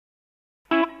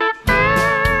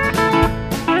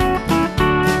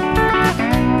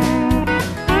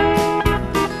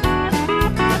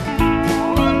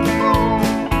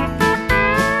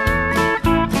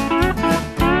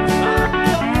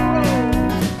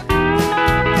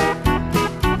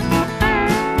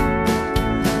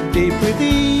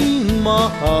my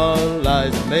heart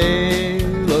lies a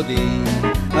melody,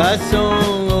 a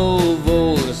song of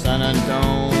old San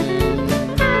Antone.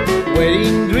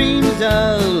 Wedding dreams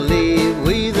I'll live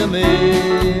with a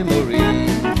memory,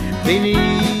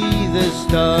 beneath the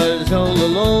stars all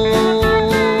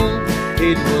alone.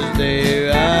 It was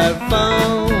there I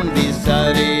found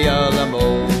beside the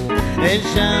Alamo,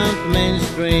 enchantment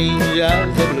strange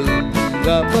as the blue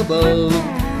up above,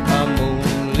 a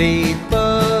moonlit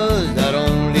buzz that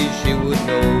only she would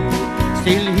know.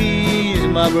 Still hears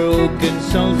my broken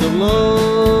songs of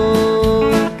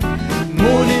love.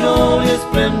 Moon in all your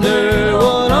splendor,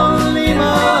 what only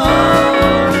my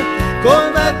heart.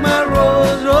 Call back my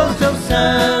rose, rose of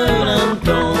San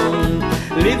Antone.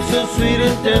 Lips so sweet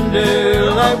and tender,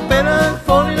 like better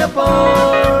falling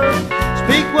apart.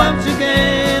 Speak once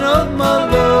again of my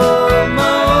love,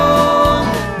 my own.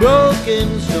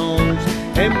 Broken songs,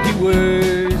 empty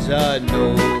words I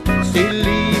know, still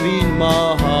leaving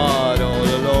my heart all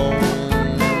alone.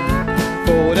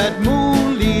 For that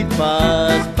moonlit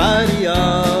pass by the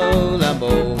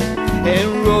Alamo,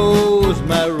 and rose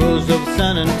my rose of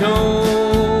San Antone.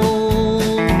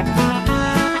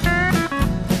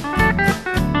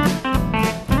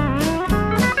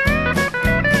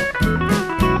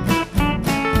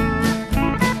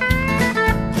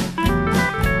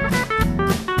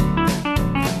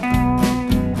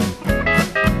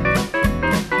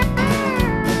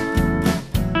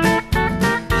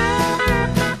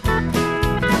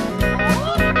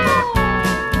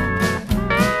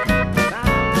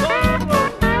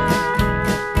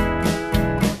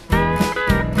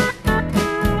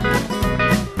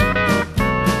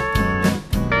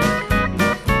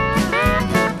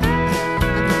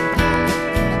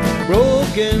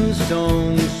 Broken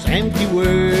songs, empty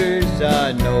words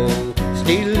I know,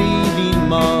 still leaving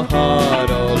my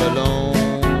heart all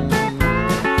alone.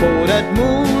 For that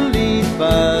moonlit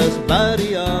pass by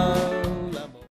the